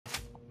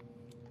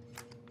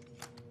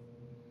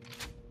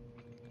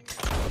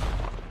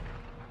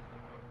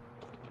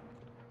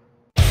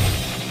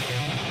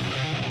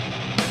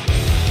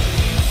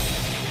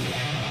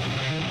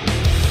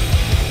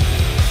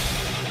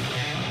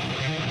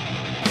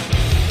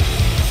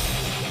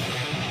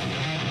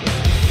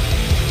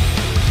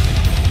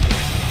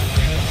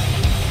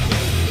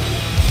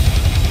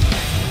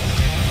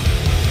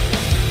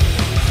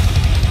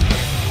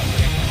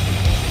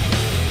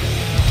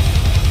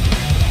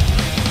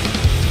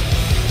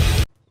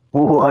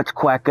What's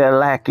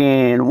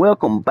quack-a-lackin'?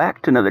 Welcome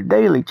back to another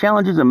Daily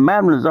Challenges and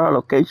Nazar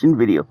location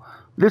video.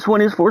 This one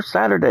is for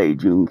Saturday,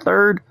 June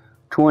 3rd,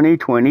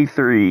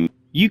 2023.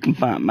 You can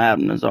find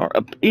Nazar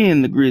up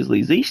in the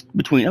Grizzlies East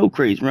between Oak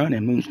Creek's Run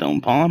and Moonstone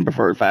Pond.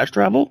 Preferred fast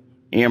travel,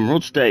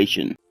 Emerald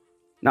Station.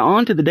 Now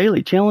on to the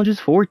daily challenges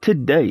for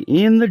today.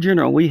 In the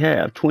general, we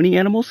have 20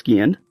 animals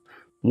skinned,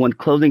 1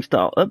 clothing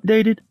style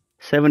updated,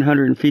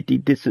 750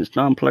 distance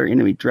non-player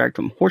enemy dragged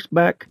from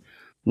horseback,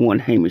 1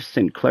 Hamish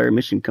Sinclair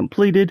mission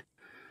completed,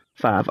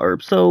 5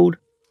 herbs sold,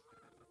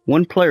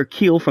 1 player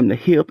kill from the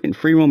hip in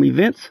free roam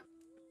events,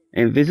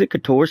 and visit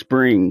Couture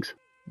Springs.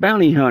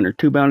 Bounty Hunter,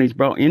 2 bounties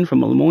brought in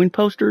from Lemoyne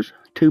posters,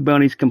 2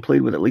 bounties complete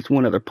with at least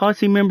 1 other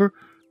posse member,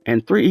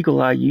 and 3 eagle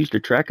eye used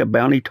to track a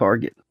bounty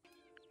target.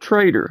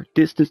 Trader,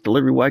 distance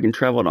delivery wagon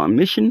traveled on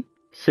mission,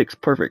 6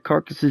 perfect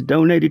carcasses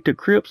donated to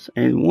crypts,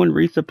 and 1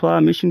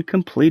 resupply mission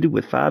completed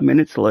with 5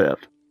 minutes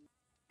left.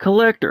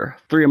 Collector,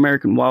 3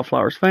 American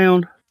wildflowers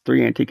found,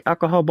 3 antique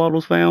alcohol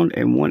bottles found,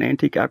 and 1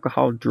 antique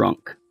alcohol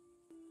drunk.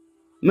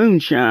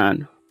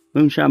 Moonshine,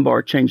 moonshine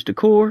bar changed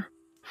decor,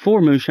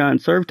 4 moonshine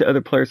served to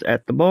other players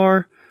at the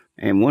bar,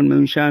 and 1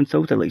 moonshine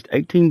sold with at least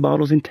 18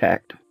 bottles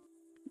intact.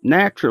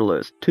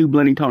 Naturalist, 2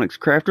 blending tonics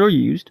crafted or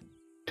used,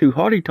 2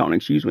 hardy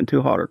tonics used when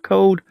too hot or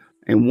cold,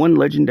 and 1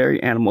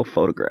 legendary animal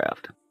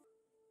photographed.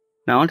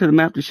 Now onto the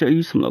map to show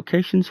you some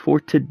locations for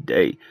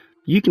today.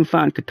 You can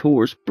find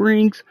Couture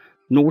Springs,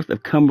 north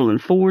of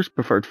Cumberland Forest,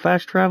 preferred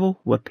fast travel,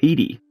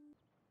 Wapiti.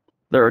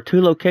 There are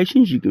 2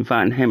 locations you can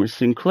find Hamish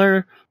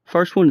Sinclair.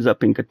 First one is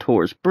up in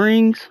Couture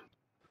Springs,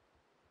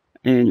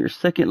 and your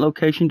second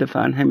location to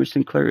find Hamish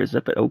Sinclair is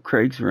up at Oak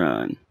Creek's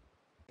Run.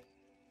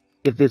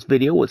 If this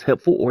video was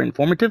helpful or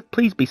informative,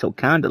 please be so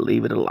kind to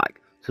leave it a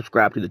like.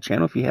 Subscribe to the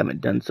channel if you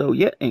haven't done so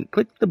yet, and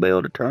click the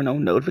bell to turn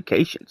on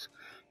notifications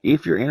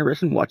if you're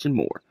interested in watching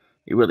more.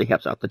 It really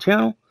helps out the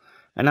channel,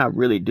 and I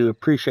really do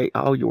appreciate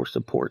all your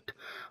support.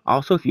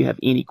 Also, if you have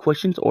any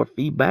questions or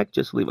feedback,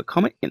 just leave a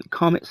comment in the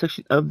comment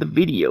section of the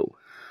video.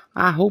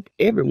 I hope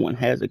everyone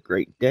has a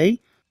great day.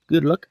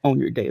 Good luck on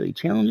your daily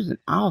challenges, and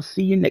I'll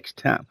see you next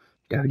time.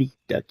 Dirty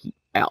Ducky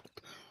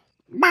out.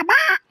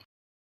 Bye-bye.